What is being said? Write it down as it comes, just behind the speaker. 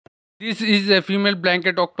This is a female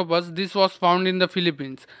blanket octopus. This was found in the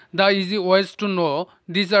Philippines. The easy ways to know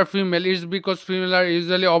these are female is because female are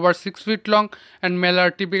usually over 6 feet long and male are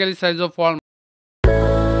typically size of walnut.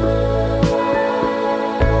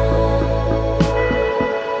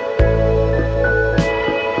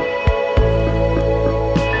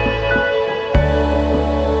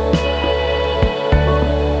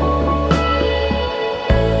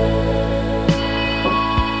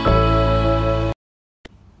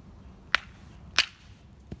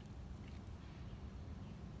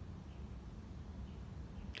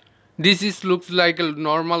 Looks like a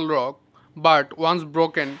normal rock, but once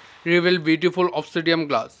broken, reveal beautiful obsidian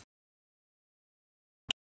glass.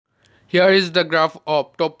 Here is the graph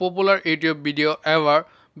of top popular YouTube video ever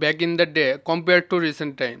back in the day compared to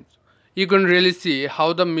recent times. You can really see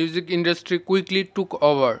how the music industry quickly took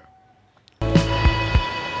over.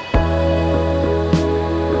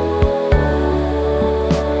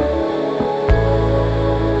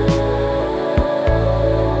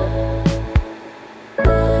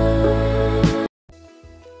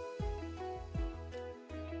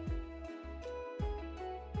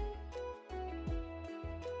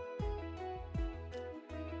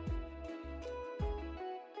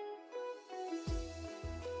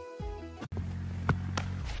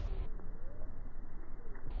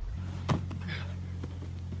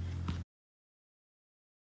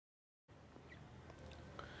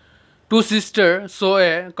 Two sisters saw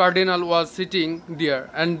a cardinal was sitting there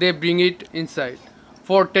and they bring it inside.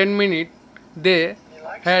 For 10 minutes they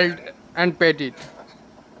held and pet it.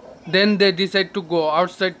 Then they decide to go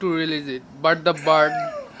outside to release it, but the bird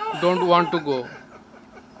don't want to go.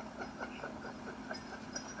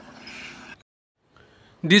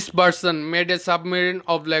 This person made a submarine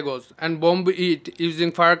of Legos and bombed it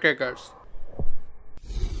using firecrackers.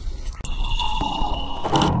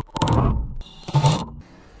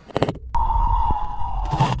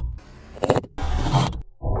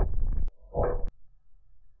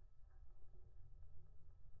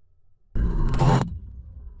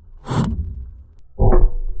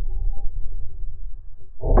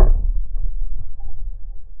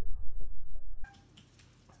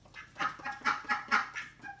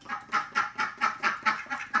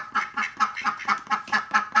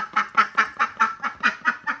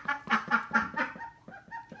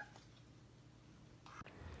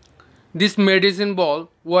 This medicine ball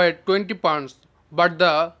weighed 20 pounds, but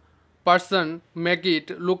the person make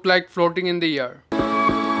it look like floating in the air.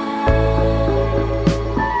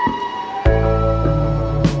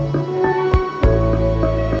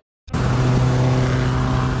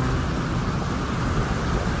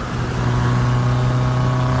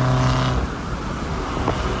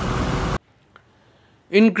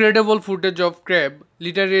 Incredible footage of crab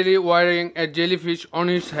literally wearing a jellyfish on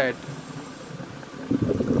its head.